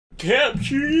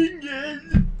capturing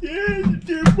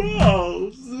the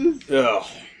balls. Ugh.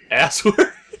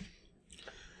 Assword?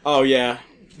 Oh, yeah.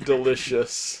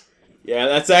 Delicious. Yeah,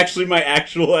 that's actually my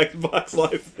actual Xbox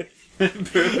Live thing.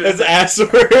 That's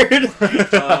assword.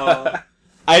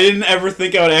 I didn't ever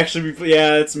think I would actually be...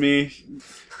 Yeah, it's me.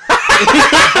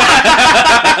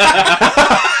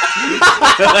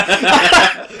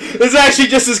 This actually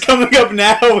just is coming up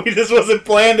now. This wasn't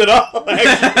planned at all.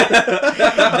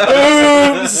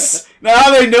 Oops!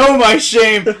 Now they know my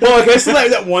shame. Well, can I still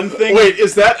have that one thing? Wait,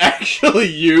 is that actually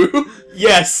you?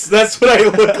 Yes, that's what I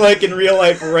look like in real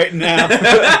life right now.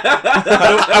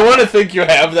 I want to think you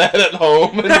have that at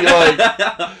home, and you like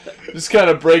just kind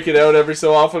of break it out every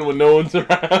so often when no one's around.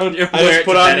 I just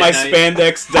put on my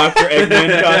spandex Dr.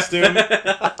 Eggman costume.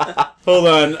 Hold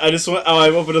on, I just want. Oh, I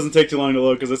hope it doesn't take too long to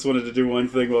load because I just wanted to do one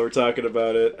thing while we're talking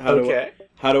about it. How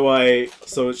do I?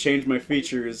 So change my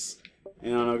features,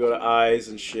 and I'll go to eyes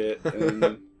and shit.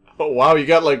 And oh wow, you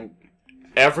got like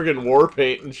African war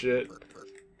paint and shit.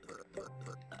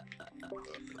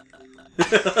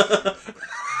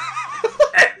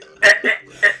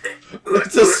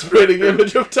 It's a spitting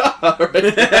image of Taha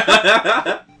right there.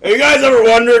 Have you guys ever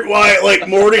wondered why, like,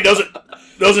 Morty doesn't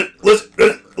listen,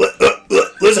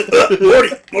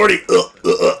 Morty,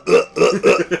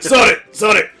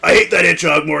 Sonic, I hate that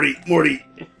hedgehog, Morty,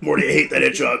 I hate that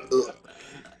hedgehog,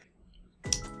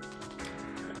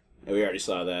 Yeah, we already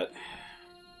saw that.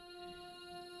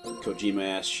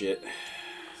 Kojima ass shit.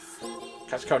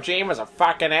 Because Kojima's a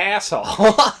fucking asshole.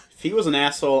 If he was an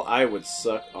asshole, I would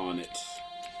suck on it.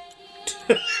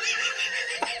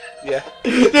 Yeah.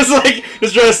 just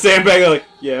trying to sandbag, like,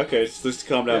 yeah, okay, just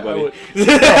calm down, buddy. No,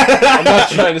 I'm not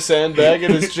trying to sandbag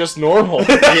it, it's just normal.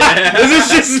 Yeah.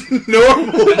 This is just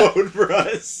normal mode for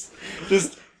us.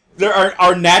 Just, there are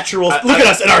our natural... look at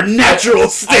us in our natural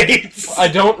states! I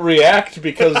don't react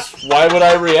because why would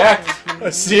I react? I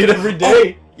see it every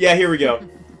day. Oh, yeah, here we go.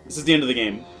 This is the end of the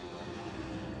game.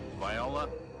 Viola,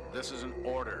 this is an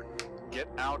order. Get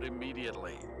out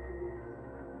immediately.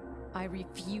 I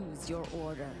refuse your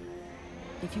order.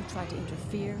 If you try to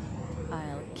interfere,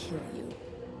 I'll kill you.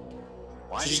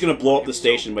 So she's gonna blow up the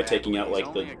station by taking out,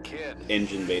 like, the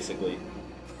engine, basically.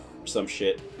 Or some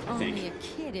shit, I think. Only a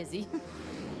kid, is he?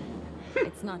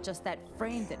 It's not just that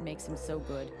frame that makes him so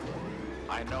good.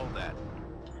 I know that.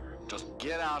 Just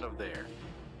get out of there.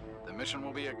 The mission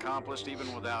will be accomplished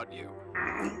even without you.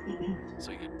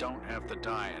 So you don't have to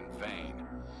die in vain.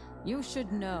 You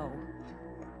should know.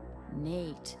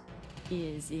 Nate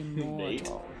is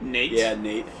immortal. Nate? Yeah,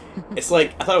 Nate. It's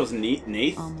like, I thought it was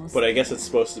Nate, Almost but I guess it's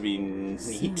supposed to be Neat.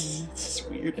 soon. It's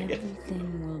weird, I guess.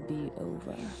 Everything will be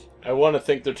over. I want to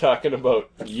think they're talking about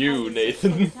you,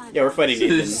 Nathan. Yeah, we're fighting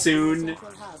Nathan. Soon,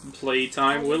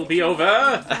 playtime will be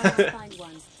over.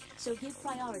 So give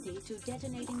priority to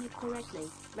detonating it correctly,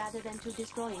 rather than to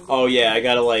destroying it. Oh yeah, I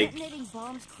gotta, like, Detonating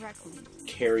bombs correctly.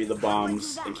 carry the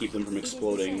bombs and keep them from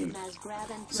exploding.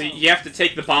 So you have to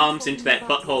take the bombs into that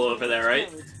butthole over there,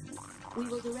 right? We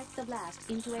will direct the blast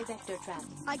into a vector trap.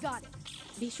 I got it.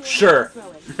 Be sure Sure. to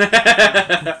throw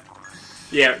it.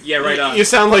 Yeah, right on. You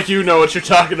sound like you know what you're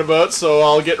talking about, so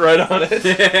I'll get right on it.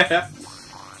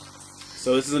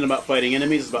 So this isn't about fighting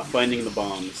enemies, it's about finding the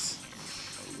bombs.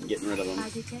 And getting rid of them. I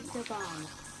detect a bomb.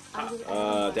 I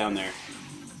will Down there.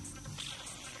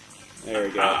 There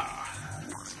we go.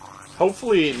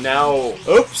 Hopefully now...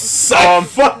 Oops! I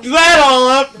fucked that all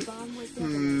up! The bomb was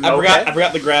I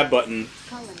forgot the grab button.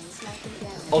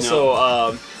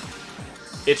 Also,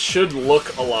 it should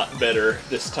look a lot better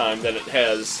this time than it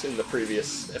has in the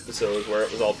previous episodes where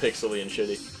it was all pixely and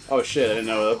shitty. Oh shit, I didn't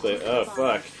know that. Oh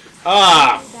fuck.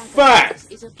 Ah, fuck!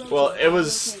 Well, it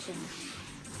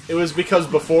was because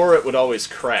before it would always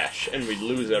crash and we'd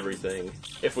lose everything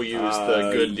if we used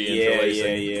the good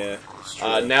deinterlacing.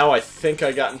 Yeah. Now I think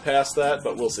I gotten past that,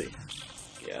 but we'll see.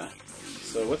 Yeah.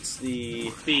 So what's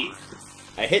the... B.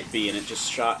 I hit B and it just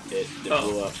shot it. It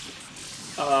blew up.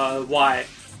 Y.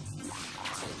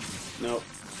 Nope.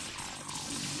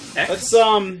 X?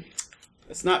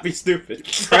 Let's not be stupid.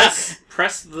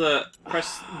 Press the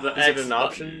Is X it an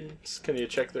option? button. Can you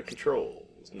check the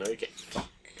controls? No, you can't.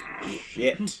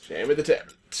 Shit. Jam me the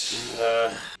tablet.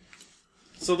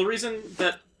 So the reason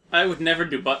that I would never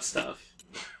do butt stuff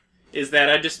is that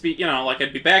I'd just be, like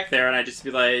I'd be back there and I'd just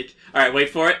be like, alright, wait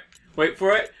for it,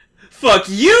 fuck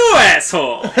you,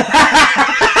 asshole!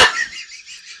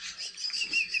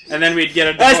 And then we'd get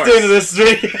a divorce. That's the end of this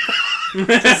video.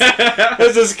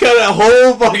 Let's just cut a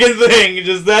whole fucking thing.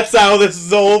 That's how this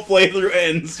whole playthrough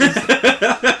ends.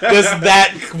 Just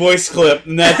that voice clip,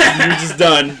 and you're just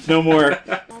done. No more.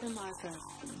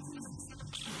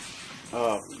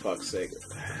 Oh, for fuck's sake.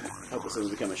 hope this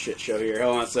doesn't become a shit show here.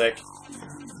 Hold on a sec.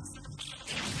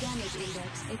 Damage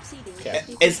index exceeding Okay.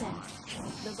 50%.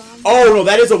 The bomb Oh no,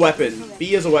 that is a weapon.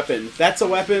 B is a weapon. That's a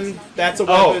weapon. That's a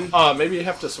weapon. Oh, maybe you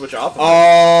have to switch off.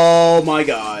 Oh my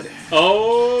god.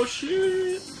 Oh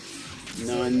shit!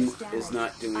 None is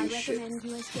not doing I shit. recommend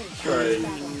you escape Right.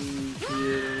 from this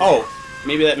battle. Oh,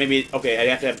 maybe okay. I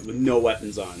have to have no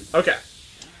weapons on. Okay.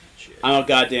 I'm a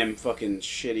goddamn fucking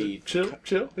shitty Chill.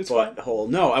 It's fine. butthole.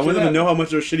 No, I want them to know how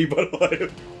much of a shitty butthole I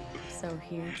am. So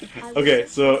here. Okay,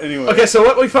 so anyway. Okay, so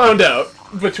what we found out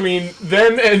between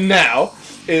then and now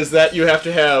is that you have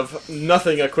to have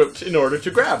nothing equipped in order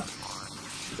to grab.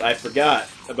 I forgot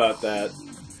about that.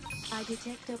 I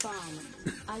detect a bomb.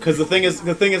 Because the thing is,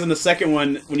 in the second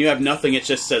one, when you have nothing, it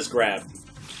just says grab.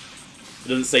 It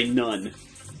doesn't say none.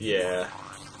 Yeah.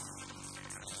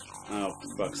 Oh, for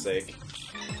fuck's sake.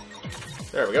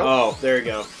 There we go. Oh, there you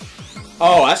go.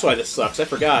 Oh, that's why this sucks. I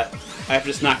forgot. I have to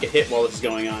just not get hit while this is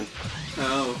going on.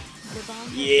 Oh. The bomb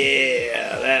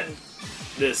Yeah,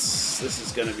 this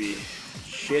is gonna be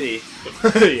shitty.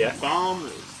 Yeah. Bomb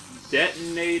is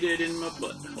detonated in my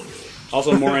butthole.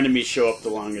 Also, more enemies show up the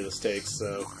longer this takes,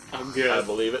 so... I'm good. I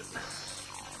believe it.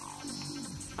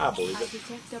 I believe I it.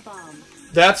 detect a bomb.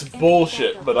 That's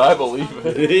bullshit, but I believe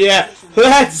it. Yeah,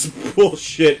 that's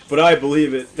bullshit, but I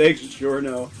believe it. Thanks,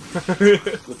 Giorno.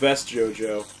 The best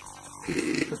JoJo.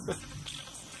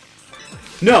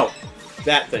 No!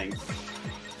 That thing.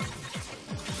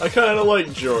 I kind of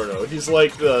like Giorno. He's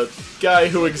like the guy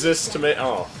who exists to make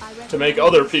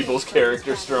other people's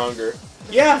characters stronger.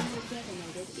 Yeah!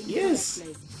 Detonated He is.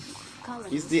 incorrectly.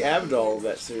 He's the Abdul of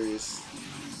that series.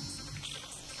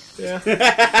 Yeah.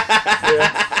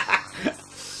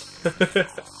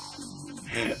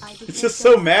 It's just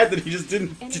so mad that he just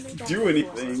didn't do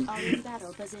anything.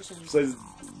 Besides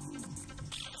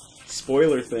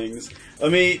spoiler things.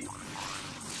 Let me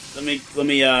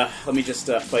just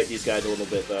fight these guys a little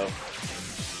bit though,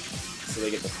 so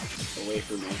they get away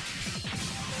from me.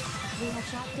 We have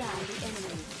shot down the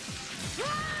enemy.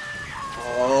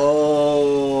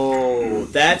 Oh,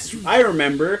 I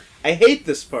remember. I hate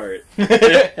this part.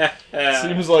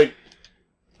 Seems like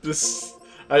this.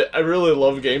 I really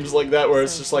love games like that where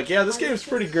it's just like, yeah, this game's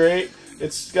pretty great.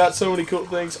 It's got so many cool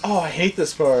things. Oh, I hate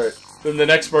this part. Then the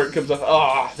next part comes up.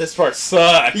 Oh, this part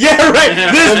sucks. Yeah, right.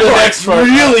 This part's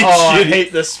really I shitty.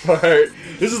 hate this part.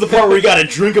 This is the part where you gotta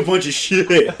drink a bunch of shit.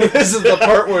 This is the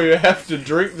part where you have to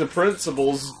drink the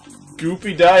principal's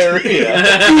goopy diarrhea.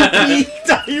 Goopy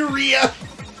diarrhea.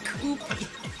 Goopy.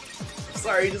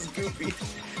 Sorry, just goopy.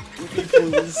 Goopy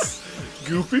poos.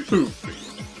 Goopy poopy.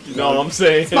 You know what I'm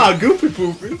saying? It's not goopy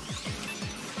poopy.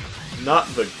 Not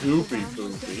the goopy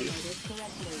poopy.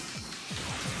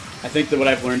 I think that what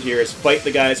I've learned here is fight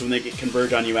the guys when they get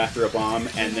converge on you after a bomb,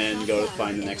 and then go to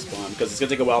find the next bomb, because it's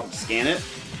gonna take a while to scan it.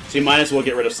 So you might as well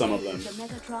get rid of some of them. The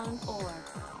Megatron ore.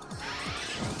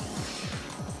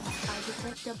 I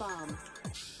detect a bomb.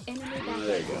 Enemy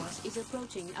there you go. backup force is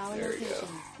approaching our There you location.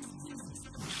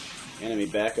 Enemy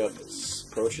backup is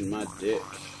approaching my dick.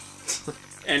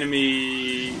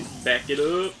 Enemy, back it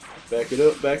up. Back it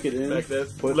up, back it in. Back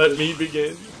that. Put Let this- me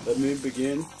begin. Let me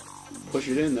begin. Push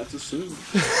it in, that's a soon.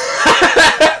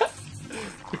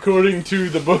 According to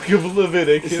the book of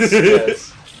Leviticus,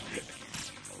 yes.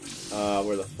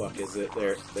 Where the fuck is it?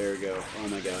 There we go. Oh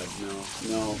my god,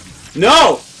 no.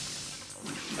 No!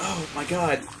 Oh my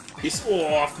god. He's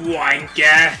off,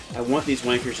 wanker. I want these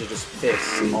wankers to just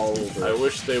piss all over. I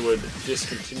wish they would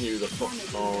discontinue the.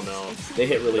 Oh no. They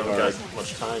hit really Don't hard. got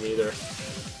much time either.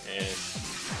 And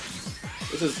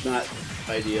This is not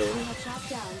ideal. We have shot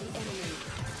down the enemy.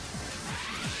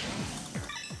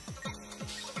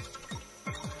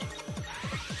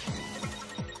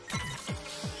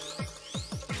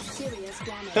 Serious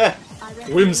damage. I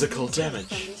recommend Whimsical you escape damage.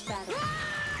 from this battle.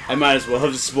 I might as well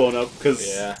have just blown up, because...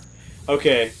 yeah,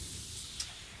 Okay.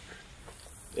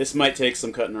 This might take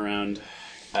some cutting around.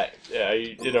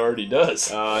 it already does.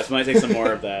 This might take some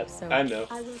more of that. So I know.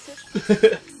 I will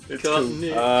search. It's Cutting cool.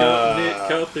 it,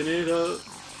 cutting it up.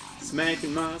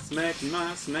 Smacking my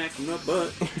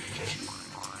butt.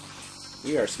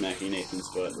 We are smacking Nathan's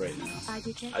butt right now. I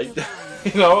detect a bomb.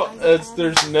 You know,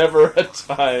 there's never a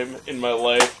time in my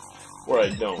life where I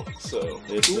don't. So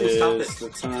This Ooh, stop is the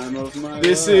time of my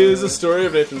this life. is a story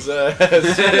of Nathan's ass.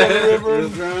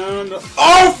 Drowned.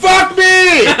 Oh, fuck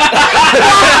me!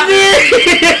 Fuck me!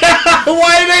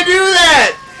 Why did I do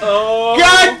that? Oh.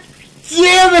 God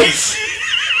damn it!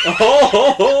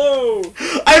 Oh.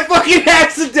 I fucking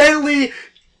accidentally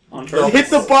On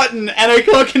hit the button and I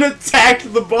fucking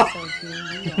attacked the button. here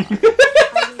we are. I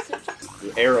will search.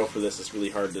 The arrow for this is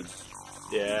really hard to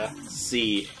Yeah.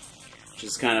 see. Which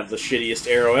is kind of the shittiest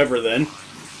arrow ever, then.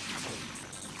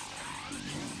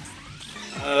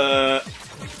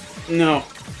 No.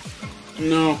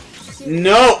 No.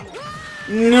 No!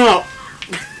 No!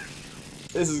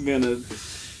 This is gonna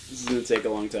take a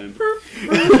long time.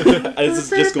 This is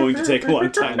just going to take a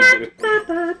long time to do.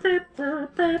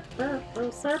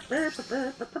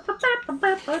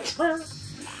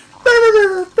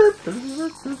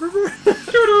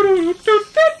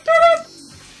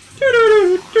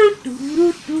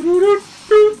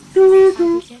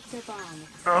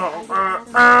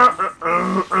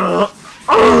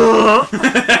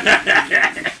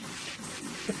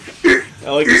 I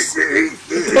like this. What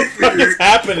the fuck is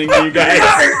happening to you guys? I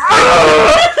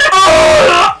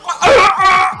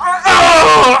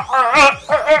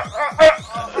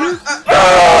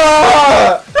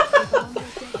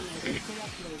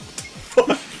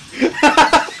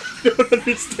don't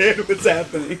understand what's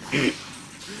happening.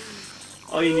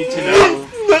 All you need to know.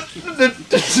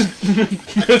 This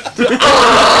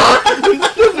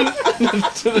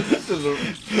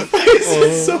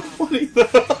is so funny though.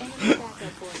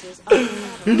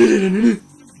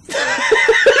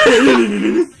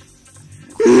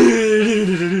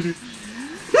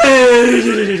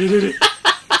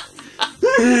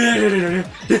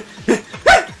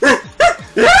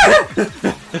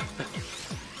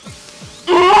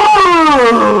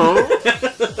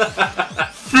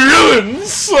 Feeling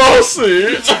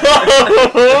saucy.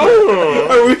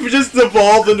 Are we just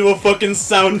evolved into a fucking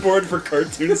soundboard for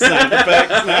cartoon sound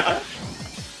effects now?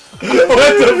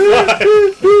 What the fuck?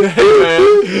 Hey man,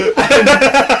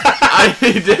 I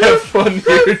need to have fun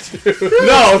here too.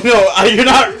 No, you're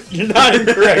not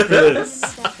incorrect for this.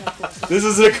 This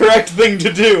is the correct thing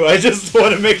to do. I just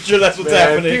want to make sure that's what's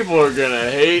happening. People are gonna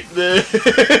hate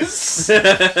this.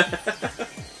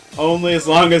 Only as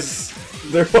long as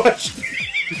they're watching.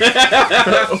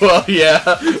 Well, yeah,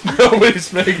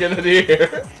 nobody's making it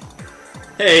here.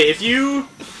 Hey, if you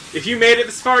made it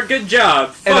this far, good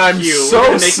job. Fuck And I'm you. so We're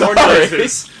gonna make more sorry.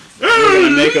 noises. We're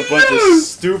gonna make a bunch of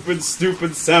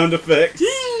stupid sound effects.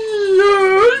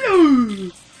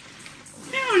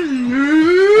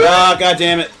 Ah, god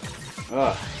damn it.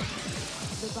 Ah.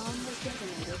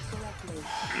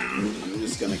 I'm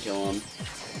just gonna kill him.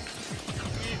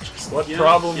 What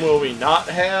problem will we not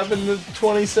have in the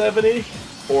 2070?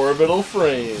 Orbital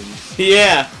frames.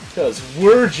 Yeah. Because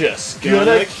we're just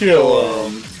gonna kill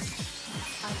them.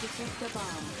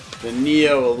 The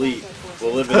Neo Elite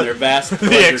will live in their vast The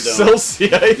pleasure domes.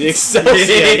 Excelsiites. The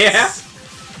Excelsiites Yeah.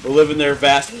 will live in their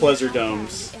vast pleasure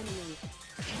domes.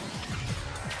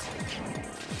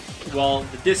 While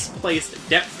the displaced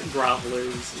depth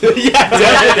grovelers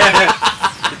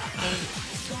Yeah.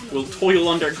 will toil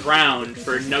underground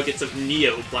for nuggets of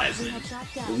neoplasmin.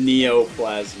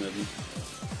 Neoplasmid.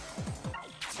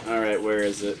 Alright, where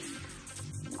is it?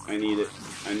 I need it.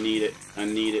 I need it. I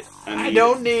need it. I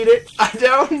don't need it. I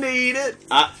don't need it.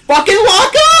 Fucking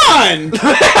lock on!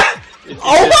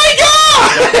 Oh my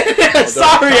god!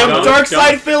 Sorry, I'm dark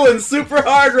side feeling super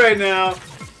hard right now.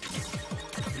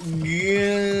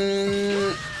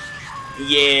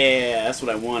 Yeah, that's what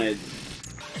I wanted.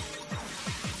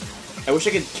 I wish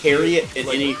I could carry it in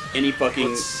any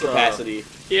fucking capacity.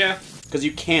 Yeah. Because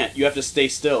you can't. You have to stay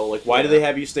still. Like, why do they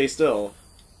have you stay still?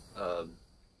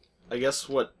 I guess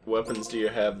what weapons do you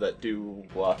have that do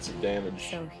lots of damage?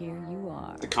 So here you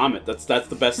are. The Comet. That's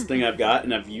the best thing I've got,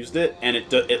 and I've used it, and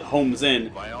it homes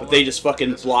in. But they just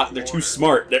fucking block. They're too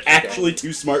smart. They're actually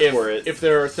too smart for it. If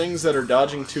there are things that are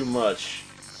dodging too much,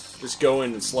 just go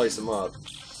in and slice them up.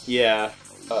 Yeah.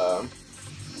 Like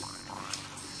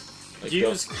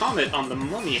Use Comet on the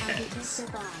mummy heads.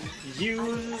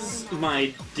 Use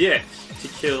my dick to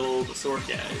kill the sword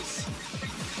guys.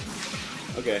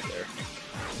 Okay, there.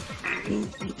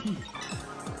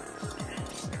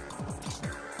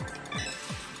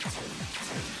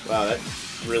 Wow, that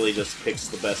really just picks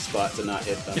the best spot to not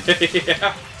hit them.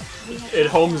 Yeah. It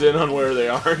homes in on where they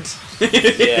aren't.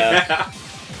 Yeah.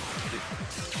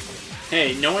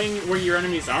 Hey, knowing where your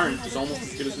enemies aren't is almost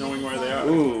as good as knowing where they are.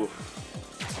 Ooh.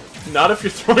 Not if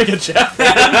you're throwing a javelin.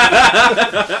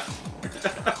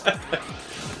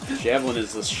 Javelin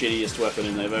is the shittiest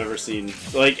weapon I've ever seen.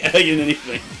 Like, in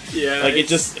anything. Yeah. Like, it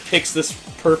just picks this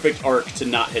perfect arc to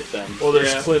not hit them. Well,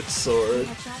 there's Yeah. Clint's sword.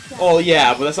 Oh,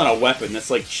 yeah, but that's not a weapon. That's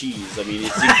like cheese. I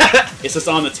mean, it's just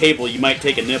on the table. You might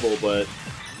take a nibble, but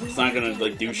it's not gonna,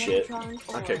 like, do shit.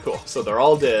 Okay, cool. So they're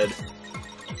all dead.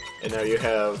 And now you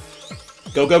have...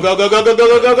 Go, go, go, go, go, go, go,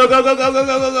 go, go, go, go, go, go, go, go,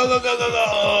 go, go, go, go, go.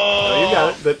 Oh, you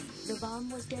got it.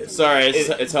 Sorry,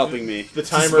 it's helping me. The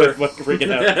timer...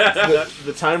 freaking out.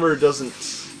 The timer doesn't,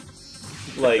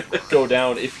 like, go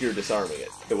down if you're disarming it.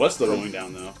 It was still going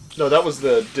down, though. No, that was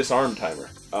the disarm timer.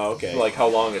 Oh, okay. Like how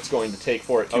long it's going to take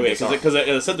for it to okay, disarm. because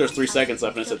it said there's 3 seconds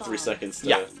left, and it said 3 seconds to...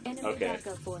 Yeah. Okay.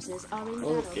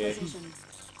 Okay.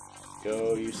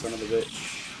 Go, you son of a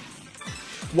bitch.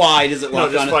 Why does it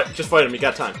lock no, on just fight him. You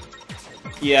got time.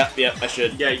 Yeah, I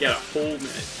should. Yeah, you got a whole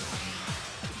minute.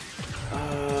 You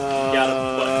got a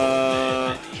butt minute.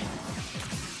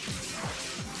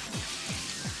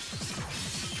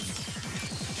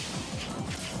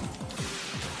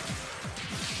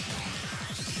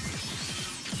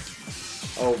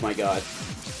 Oh my god.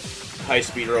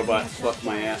 High-speed robot, fuck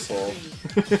my asshole.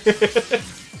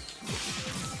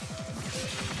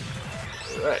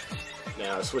 Alright.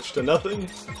 Now switch to nothing.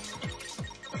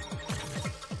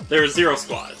 There are 0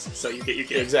 squads, so you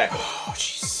get Exactly. Oh,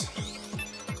 jeez.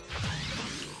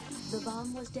 The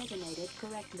bomb was detonated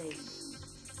correctly.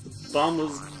 Bomb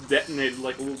was detonated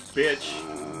like a little bitch.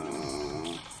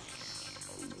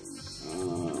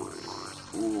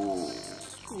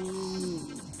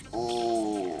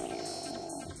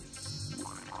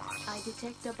 I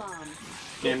detect a bomb. And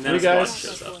Three then a guys.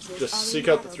 squad shows up. Just seek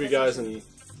out the 3 guys and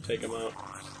take them out.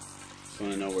 Just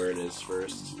want to know where it is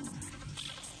first.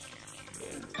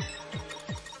 Yeah.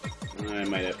 I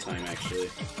might have time, actually.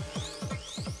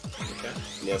 Okay.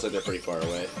 Yeah, looks like they're pretty far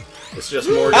away. It's just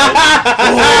more guys.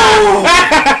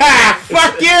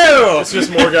 Fuck you! It's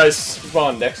just more guys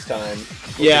spawn next time.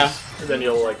 Yeah. And then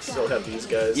you'll like still have these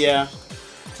guys. Yeah.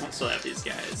 I'll still have these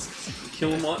guys.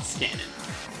 Kill them while it's scanning.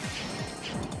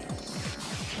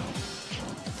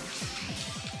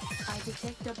 I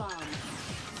detect a bomb.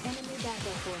 Enemy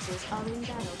backup forces are in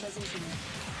battle position.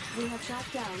 We have shot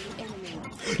down the enemy.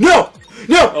 No!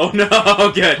 No! Oh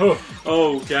no, good.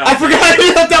 Oh god. I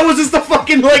forgot that was just the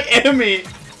fucking, like, enemy!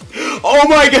 Oh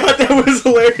my god, that was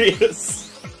hilarious!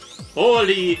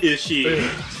 Holy is she.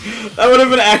 That would have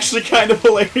been actually kind of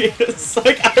hilarious.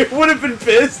 Like, I would have been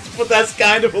pissed, but that's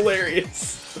kind of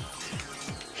hilarious.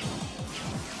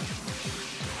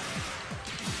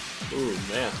 Ooh,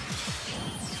 man.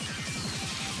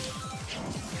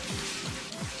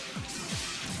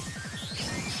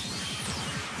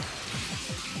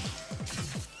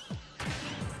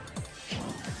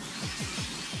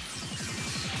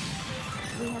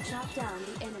 We have shot down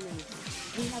the enemy.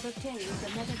 We have obtained the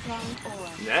Metatron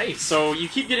ore. Nice. So you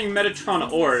keep getting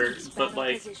Metatron ore, but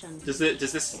like, does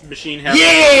this machine have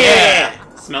Yeah!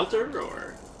 smelter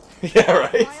or? Yeah,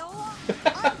 right.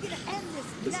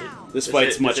 This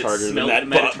fight's much Does it harder than smelt that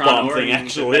Metatron bomb ore thing, and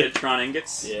actually. Metatron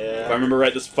ingots. Yeah. If I remember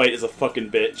right, this fight is a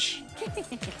fucking bitch.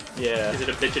 Yeah. Is it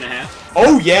a bitch and a half?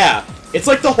 Oh yeah! It's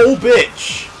like the whole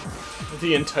bitch!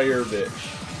 The entire bitch.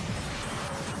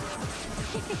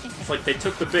 It's like they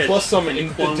took the bitch Plus some and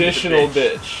cloned the additional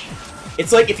bitch.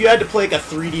 It's like if you had to play like a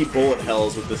 3D bullet hell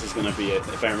is what this is gonna be,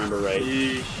 if I remember right.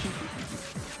 Yeesh.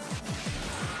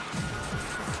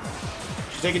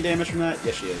 She taking damage from that?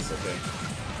 Yes, she is. Okay.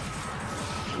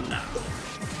 No. I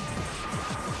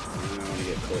want to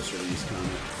get closer to these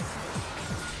comics.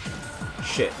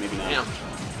 Shit, maybe not. Damn.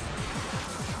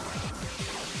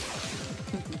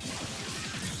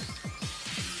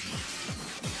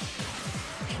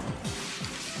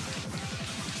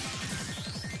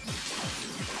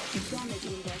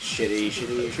 Shitty.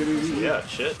 Yeah,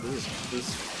 shit. This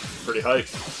is pretty hype.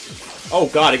 Oh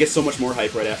god, it gets so much more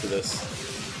hype right after this.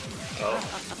 Oh.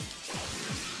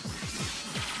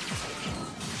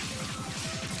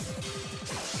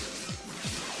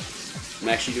 I'm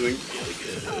actually doing really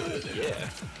good. Yeah.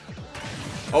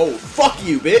 Oh, fuck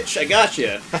you, bitch! I got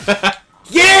you.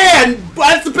 Yeah! And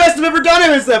that's the best I've ever done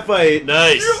against that fight!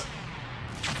 Nice!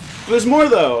 There's more,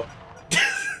 though.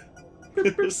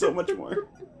 There's so much more.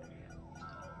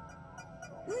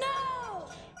 No!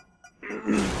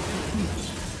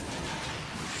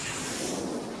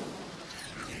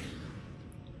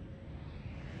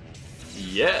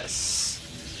 Yes!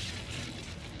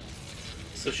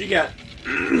 So she got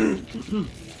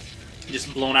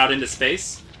just blown out into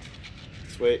space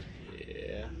Sweet.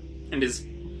 Yeah. and is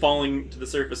falling to the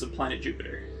surface of planet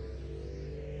Jupiter.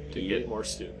 To get more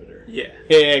stupider. Yeah.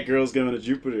 Yeah, girls going to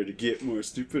Jupiter to get more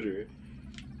stupider.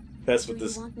 That's Do what you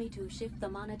this... want me to shift the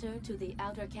monitor to the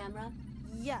outer camera?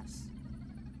 Yes.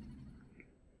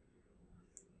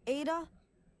 Ada,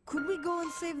 could we go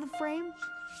and save the frame?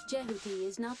 Jehuti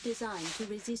is not designed to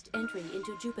resist entry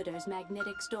into Jupiter's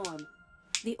magnetic storm.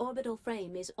 The orbital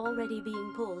frame is already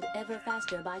being pulled ever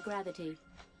faster by gravity.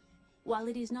 While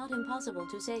it is not impossible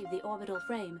to save the orbital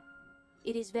frame,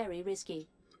 it is very risky.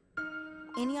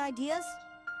 Any ideas?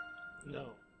 No.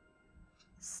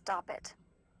 Stop it.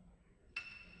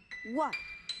 What?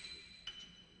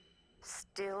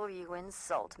 Still you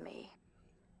insult me.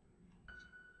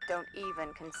 Don't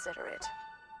even consider it.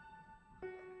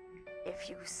 If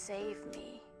you save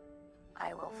me,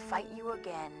 I will fight you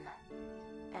again,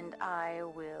 and I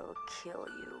will kill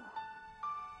you.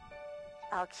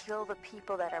 I'll kill the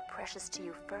people that are precious to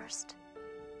you first,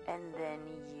 and then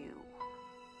you.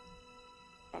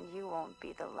 And you won't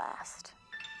be the last.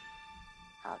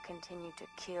 I'll continue to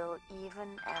kill even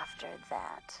after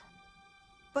that.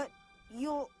 But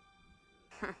you'll...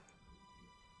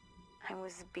 I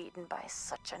was beaten by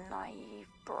such a naive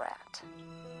brat.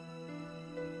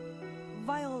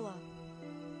 Viola.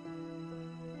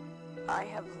 I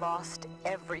have lost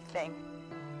everything.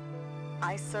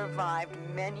 I survived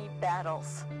many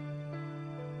battles.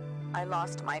 I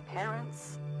lost my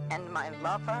parents and my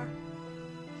lover.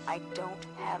 I don't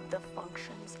have the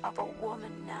functions of a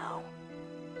woman now.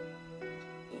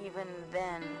 Even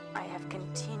then, I have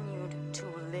continued to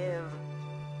live.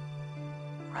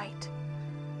 Right?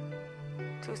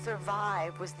 To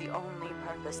survive was the only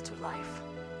purpose to life.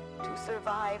 To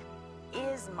survive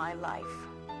is my life.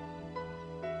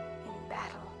 In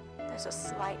battle, there's a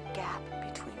slight gap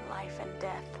between life and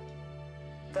death.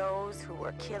 Those who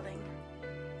were killing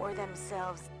were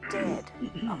themselves dead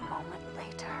a moment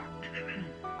later.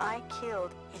 I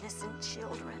killed innocent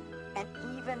children and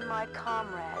even my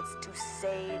comrades to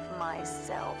save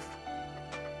myself.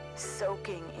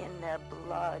 Soaking in their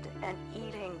blood and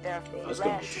eating their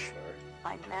flesh,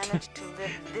 I managed to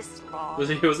live this long. Was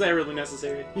that really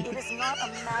necessary? It is not a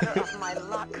matter of my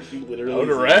luck. Literally. Out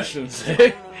of rations, eh?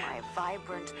 Only my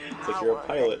vibrant It's like you're a power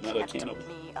pilot, that not a kept cannibal.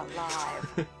 me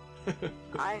alive.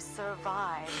 I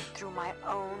survived through my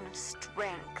own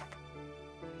strength.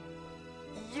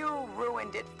 You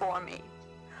ruined it for me.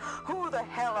 Who the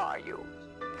hell are you?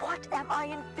 What am I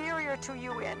inferior to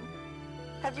you in?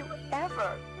 Have you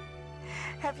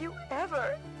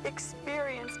ever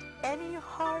experienced any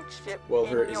hardship? Well,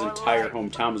 his in your entire life?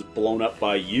 hometown was blown up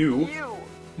by you. You.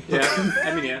 Yeah, The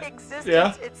I mean, very yeah.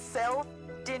 existence itself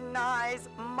denies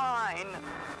mine.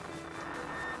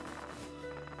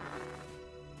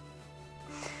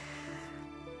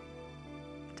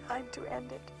 Time to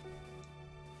end it.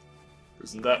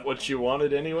 Isn't that what you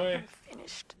wanted anyway? I'm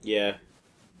finished. Yeah.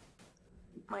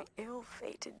 My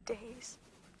ill-fated days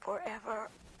forever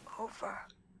over.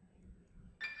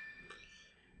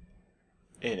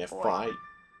 In a What? fight.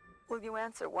 Will you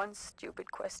answer one stupid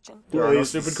question? There are no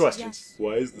stupid questions.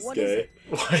 Why is this What guy? is it?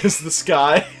 Why is the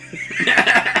sky?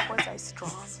 Was I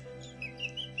strong?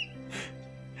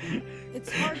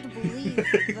 It's hard to believe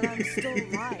that I'm still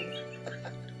alive.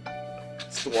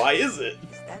 So why is it?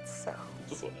 Is that so?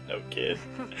 Just want to know, kid.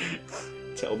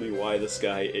 Tell me why the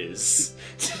sky is.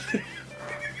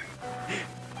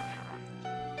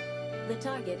 The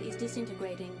target is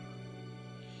disintegrating.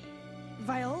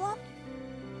 Viola?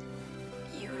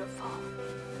 Beautiful.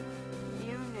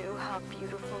 You knew how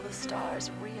beautiful the stars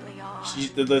really are.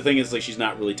 The thing is, like, she's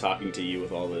not really talking to you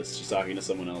with all this. She's talking to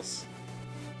someone else.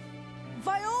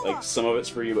 Viola! Like, some of it's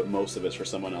for you, but most of it's for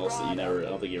someone else that you never. I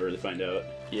don't think you really find out.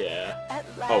 Yeah. At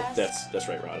Oh, last, that's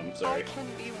right, Rodham. I Sorry. can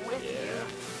be with you.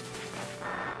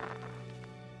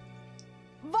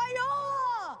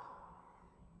 Viola!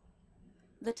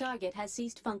 The target has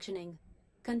ceased functioning.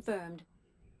 Confirmed.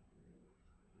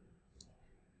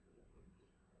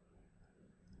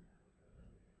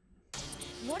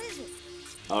 What is it?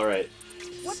 All right.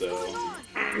 What's So going on?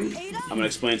 Ada? I'm gonna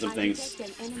explain some I things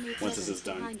detect an enemy once this presence is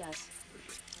done. behind us.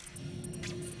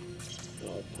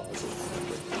 I'll pause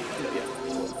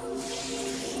it.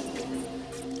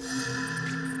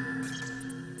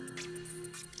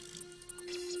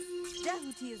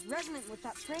 Dehuti is resonant with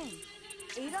that frame.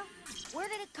 Ada, where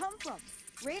did it come from?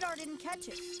 Radar didn't catch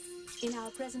it. In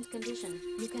our present condition,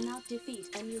 you cannot defeat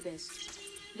Anubis.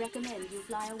 Recommend you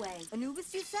fly away.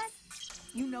 Anubis, you said?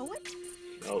 You know it?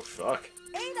 Oh, fuck.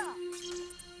 Ada!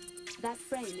 That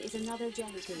frame is another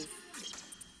Jehuti.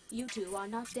 You two are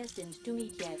not destined to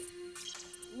meet yet.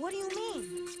 What do you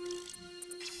mean?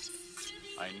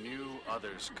 I knew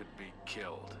others could be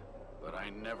killed, but I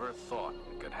never thought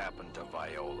it could happen to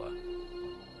Viola.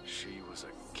 She was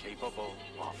a capable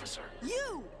officer.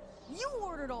 You! You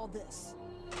ordered all this!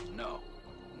 No,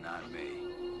 not me.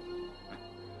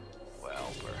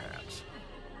 Well, perhaps.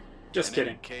 Just In kidding.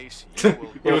 any case, you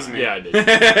will It was me. Yeah, I did.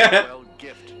 well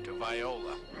gift to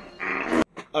Viola.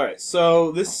 Alright,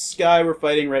 so this guy we're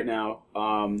fighting right now,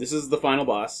 this is the final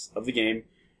boss of the game.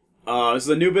 This is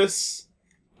Anubis.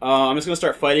 I'm just going to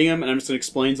start fighting him, and I'm just going to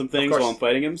explain some things course. while I'm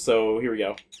fighting him, so here we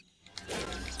go.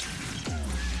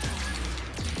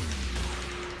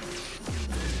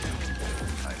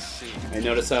 I see. And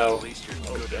notice how, At least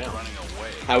you're good at running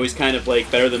away. he's kind of, like,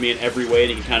 better than me in every way, and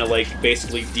he can kind of, like,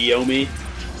 basically DO me.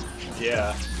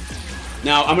 Yeah.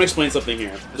 Now, I'm gonna explain something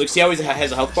here. Like, see how he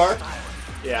has a health bar?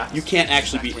 Yeah. You can't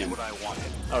actually beat him.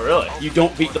 Oh, really? You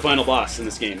don't beat the final boss in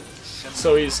this game.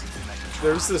 So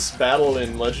there's this battle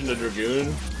in Legend of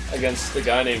Dragoon against a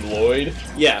guy named Lloyd.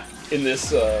 Yeah. In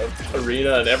this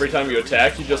arena, and every time you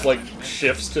attack, he just, like,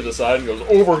 shifts to the side and goes,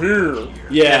 over here!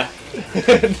 Yeah.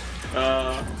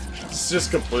 It's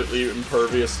just completely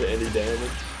impervious to any damage.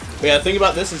 But yeah, the thing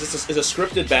about this is it's a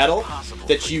scripted battle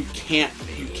that you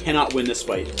cannot win this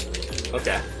fight.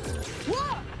 Okay.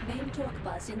 Main torque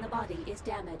bus in the body is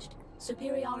damaged.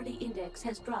 Superiority index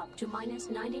has dropped to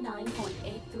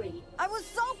 -99.83. I was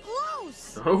so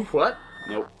close! Oh, what?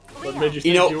 Nope. What made you think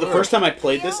You know, you the were? first time I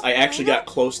played this, I actually got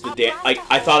close to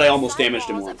I thought I almost damaged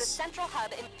him once.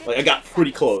 Like, I got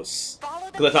pretty close.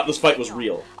 Because I thought this fight was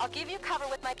real. I'll give you cover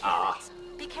with my cannons.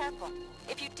 Be careful.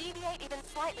 If you deviate even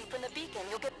slightly from the beacon,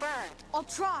 you'll get burned. I'll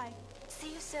try. See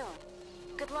you soon.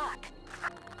 Good luck.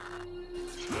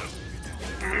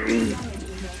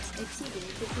 Index exceeding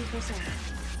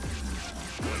 50%.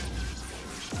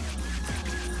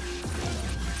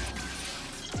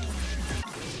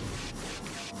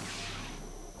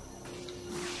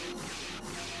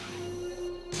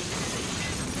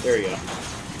 There you go.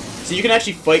 So you can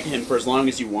actually fight him for as long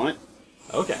as you want.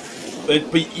 Okay.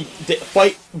 But the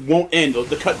fight won't end.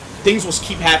 Things will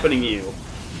keep happening to you,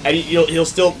 and he'll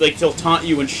still he'll taunt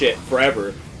you and shit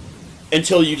forever,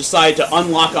 until you decide to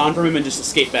unlock on from him and just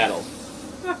escape battle.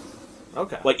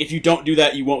 Okay. Like if you don't do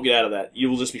that, you won't get out of that. You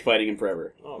will just be fighting him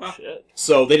forever. Oh shit.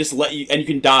 So they just let you, and you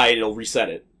can die, and it'll reset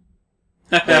it,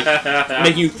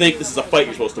 making you think this is a fight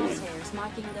you're supposed to win.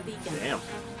 Damn.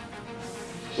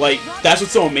 Like that's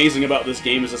what's so amazing about this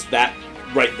game is just that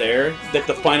right there, that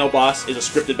the final boss is a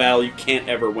scripted battle you can't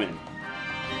ever win.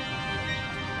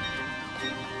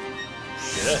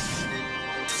 Shit.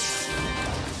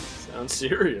 Sounds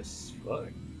serious. Fuck.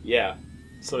 Yeah.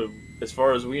 So, as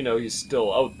far as we know, he's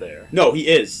still out there. No, he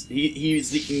is. He's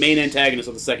the main antagonist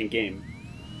of the second game.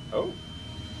 Oh.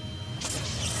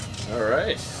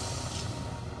 Alright.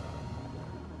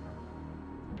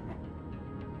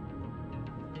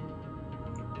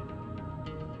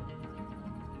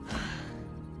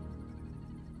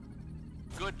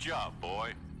 Good job,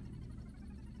 boy.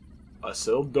 I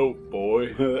sell dope,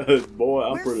 boy. Boy,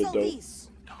 I'm Where's pretty dope. Sylvise?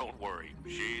 Don't worry,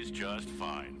 she's just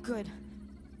fine. Good.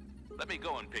 Let me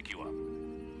go and pick you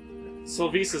up.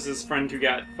 Sylvise is his friend who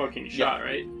got fucking shot,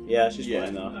 right? Yeah, she's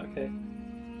fine though. Okay.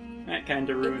 That kind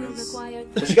of ruins.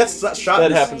 But she got shot.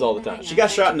 That happens all the time. She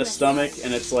got shot in the stomach,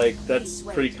 and it's like that's a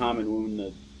pretty common wound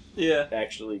to Yeah.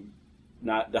 actually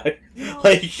not die.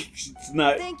 Like it's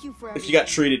not. Thank you for If she got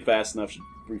treated fast enough, she'd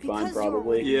be fine Because you were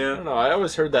probably. I Yeah. don't know, I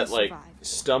always heard that, like, survived.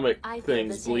 stomach I feel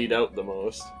things the same. bleed out the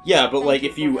most. Yeah, but like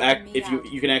Thank if you you for act, helping me if you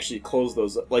out. you can actually close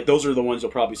those, like those are the ones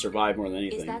you'll probably survive more than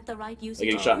Is anything. that the right use Like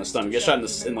getting of shot in the words stomach, to get shot in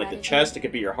show the you in like the gratitude? chest. It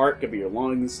could be your heart, it could be your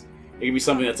lungs. It could be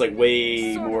something that's like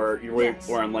way Sort of, more you're way yes.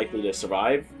 more unlikely to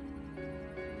survive.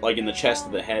 Like in the chest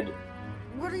or the head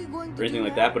What are you going to or anything do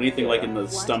like now? that, but anything like in the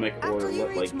What? stomach or After you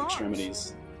like reach Mars.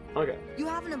 extremities Okay. You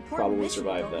have an important probably mission,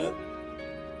 survive don't that.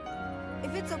 you?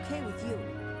 If it's okay with you.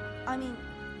 I mean,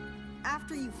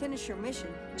 after you finish your mission.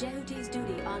 Jehuti's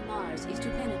duty on Mars is to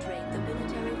penetrate the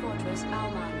military fortress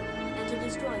Auman and to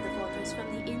destroy the fortress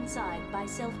from the inside by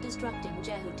self-destructing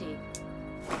Jehuti.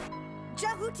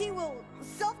 Jehuti will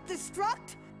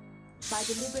self-destruct? By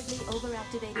deliberately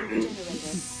overactivating the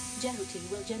generator,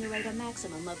 Jehuti will generate a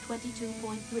maximum of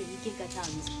 22.3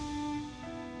 gigatons.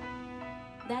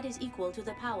 That is equal to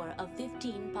the power of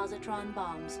 15 positron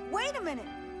bombs. Wait a minute!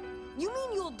 You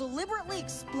mean you'll deliberately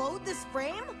explode this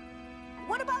frame?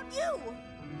 What about you?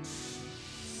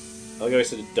 I like how I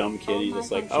said a dumb kid. He's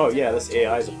just like, oh yeah, this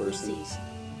AI is a person.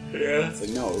 Yeah. It's like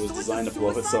no, it was So it's designed a to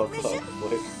blow suicide itself up.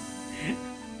 mission?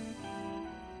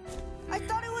 Like, I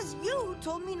thought it was you who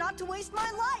told me not to waste my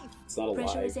life! it's not a lie.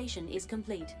 Pressurization is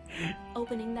complete.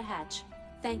 Opening the hatch.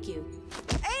 Thank you.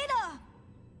 Ada!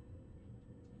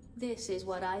 This is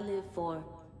what I live for.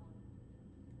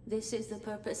 This is the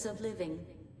purpose of living.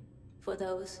 For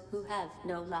those who have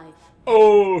no life.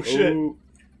 Oh, shit. Ooh,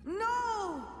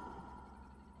 No!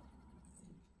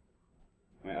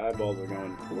 my eyeballs are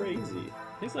going crazy.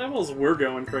 His eyeballs were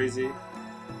going crazy. Did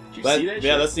you see that Yeah,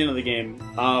 shit? that's the end of the game.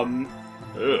 Ugh.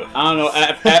 I don't know.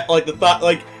 Like the thought,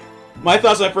 like my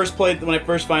thoughts when I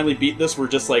first finally beat this were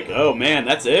just like, oh man,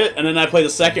 that's it. And then I played the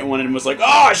second one and was like,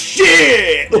 oh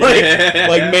shit!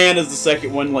 Like man, does the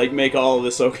second one like make all of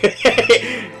this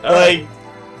okay?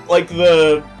 like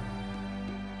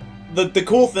the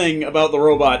cool thing about the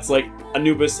robots, like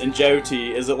Anubis and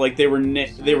Jehoti, is that like they were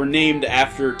named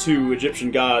after two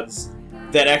Egyptian gods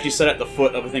that actually sat at the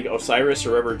foot of I think Osiris or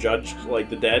whoever judged like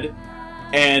the dead.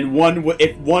 And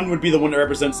if one would be the one that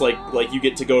represents like you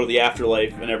get to go to the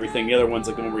afterlife and everything. The other one's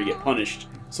like the one where you get punished.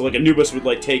 So like Anubis would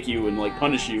like take you and like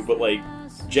punish you, but like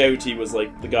Jeuti was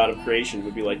like the god of creation.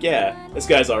 Would be like, yeah, this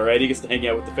guy's all right. He gets to hang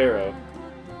out with the pharaoh,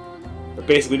 or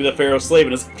basically be the pharaoh's slave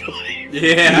in his life.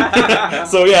 Yeah.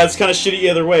 So yeah, it's kind of shitty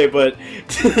either way, but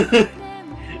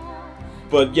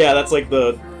but yeah, that's like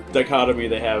the dichotomy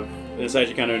they have. And it's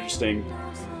actually kind of interesting.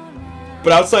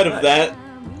 But outside of that,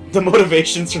 the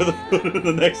motivations for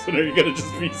the next one are you're gonna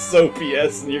just be so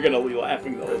PS and you're gonna be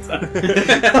laughing the whole time.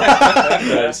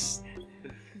 Nice.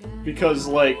 Because,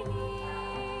 like,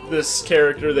 this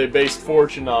character they based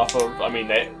Fortune off of, I mean,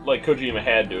 like, Kojima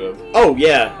had to have. Oh,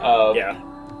 yeah. Yeah.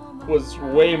 Was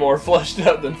way more fleshed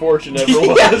out than Fortune ever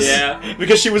was. Yeah.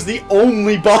 Because she was the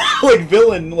only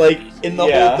villain, like, in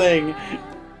the whole thing.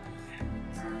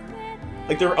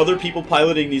 Like, there were other people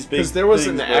piloting these big Because there was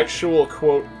things, an actual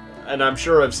quote, and I'm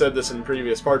sure I've said this in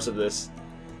previous parts of this,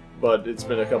 but it's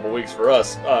been a couple weeks for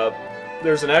us.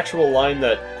 There's an actual line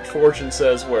that Fortune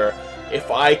says where, if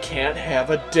I can't have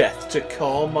a death to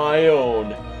call my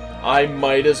own, I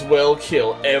might as well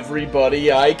kill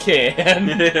everybody I can.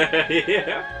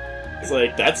 Yeah. It's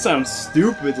like, that sounds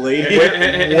stupid, lady.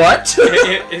 What?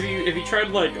 Have you tried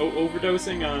like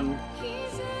overdosing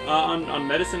on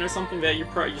medicine or something that your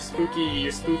spooky,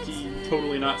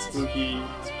 totally not spooky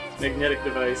magnetic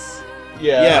device?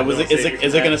 Yeah. Yeah.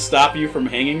 Is it gonna stop you from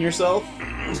hanging yourself?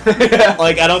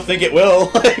 Like, I don't think it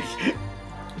will. Like.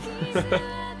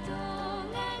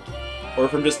 Or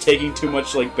from just taking too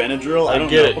much, like, Benadryl? I don't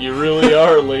get know. it, you really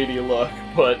are Lady Luck,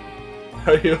 but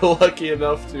are you lucky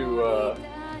enough to,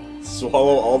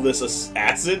 swallow all this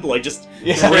acid? Like, just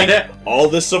drink all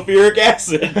this sulfuric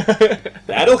acid.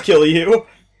 That'll kill you.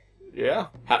 Yeah.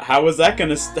 How is that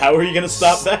gonna... How are you gonna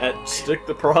stop that? Stick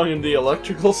the prong in the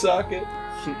electrical socket?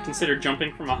 Consider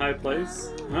jumping from a high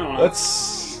place? I don't know.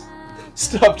 Let's...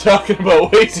 Stop talking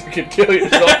about ways you could kill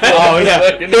yourself. Oh,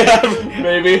 yeah.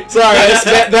 Maybe. Sorry,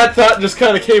 that thought just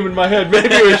kind of came in my head.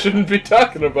 Maybe we shouldn't be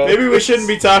talking about Maybe we shouldn't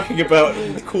be talking about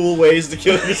cool ways to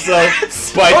kill yourself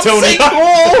by Tony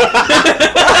Hawk.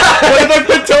 What if I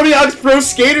put Tony Hawk's Pro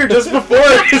Skater just before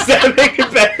it? Does that make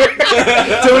it better?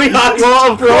 Tony Hawk's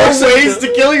Pro Ways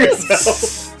to Kill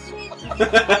Yourself.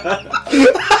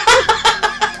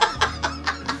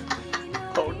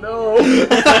 Oh no.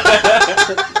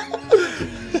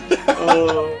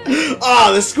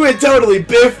 Oh, the squid totally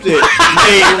biffed it.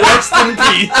 May rest in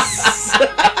peace.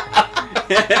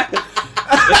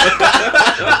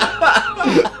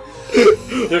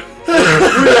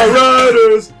 We are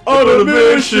riders on a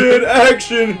mission.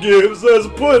 Action gives us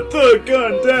put the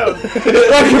gun down.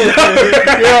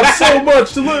 You have so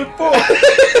much to live for.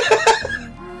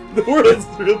 The world's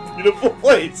a real beautiful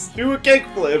place. Do a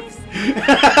kickflip.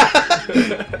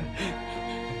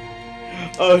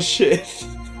 Oh shit.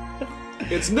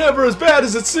 It's never as bad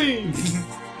as it seems.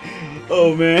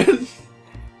 Oh man.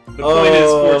 The point is,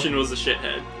 Fortune was a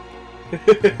shithead.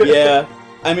 Yeah.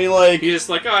 I mean, like... He's just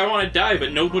like, oh, I want to die,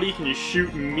 but nobody can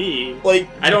shoot me. Like...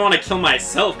 I don't want to kill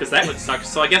myself, because that would suck,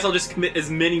 so I guess I'll just commit as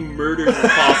many murders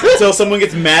as possible. Until someone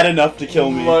gets mad enough to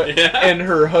kill me. Yeah. And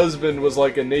her husband was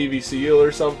like a Navy SEAL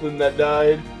or something that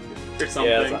died. Or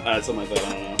something. Yeah, something like that,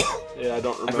 I don't know. Yeah, I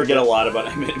don't remember. I forget a lot about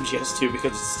MGS2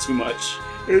 because it's too much.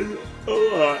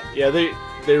 Yeah,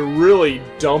 they really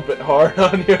dump it hard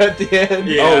on you at the end.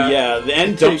 Yeah. Oh yeah, the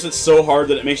end dumps it so hard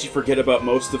that it makes you forget about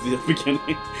most of the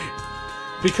beginning.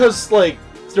 Because, like,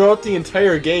 throughout the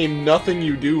entire game, nothing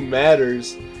you do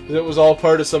matters. It was all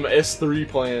part of some S3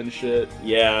 plan shit.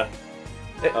 Yeah.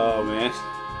 Oh man.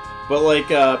 But like,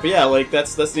 but yeah, like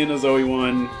that's the end of Zoe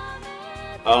 1.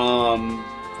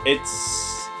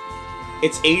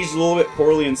 It's aged a little bit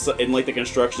poorly in like the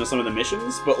construction of some of the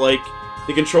missions, but like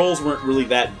the controls weren't really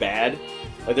that bad.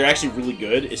 Like they're actually really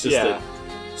good. It's just that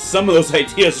some of those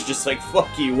ideas are just like, fuck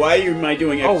you. Why am I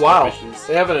doing extra missions?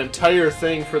 They have an entire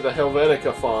thing for the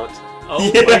Helvetica font.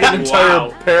 Oh, yeah. Like an entire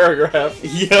paragraph.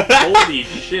 Yeah. Holy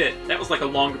shit. That was like a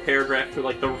longer paragraph for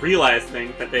like the Realize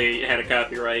thing that they had a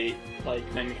copyright like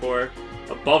thing for.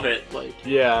 Above it, like,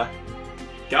 Yeah.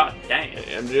 god dang it.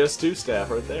 MGS2 staff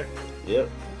right there. Yep.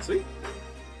 Sweet.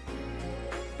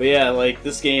 But yeah, like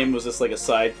this game was just like a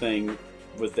side thing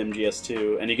with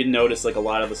MGS2, and you can notice like a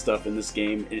lot of the stuff in this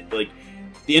game, like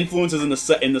the influences in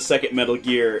the second Metal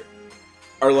Gear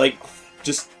are like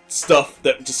just stuff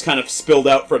that just kind of spilled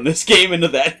out from this game into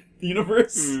that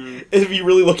universe. If you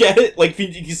really look at it, like you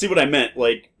can see what I meant,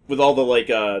 like with all the like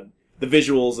the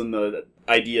visuals and the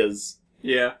ideas.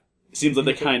 Yeah. It seems like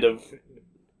they kind of.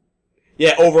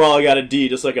 Yeah, overall I got a D,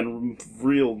 just like in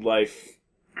real life.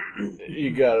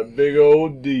 You got a big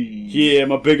old D. Yeah,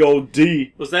 my big old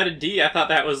D. Was that a D? I thought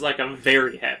that was like a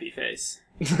very happy face.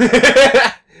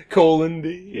 Colon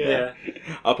D. Yeah.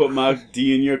 I'll put my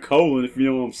D in your colon if you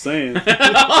know what I'm saying.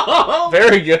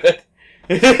 Very good.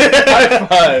 High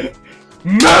five.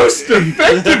 Most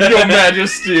effective, Your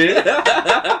Majesty.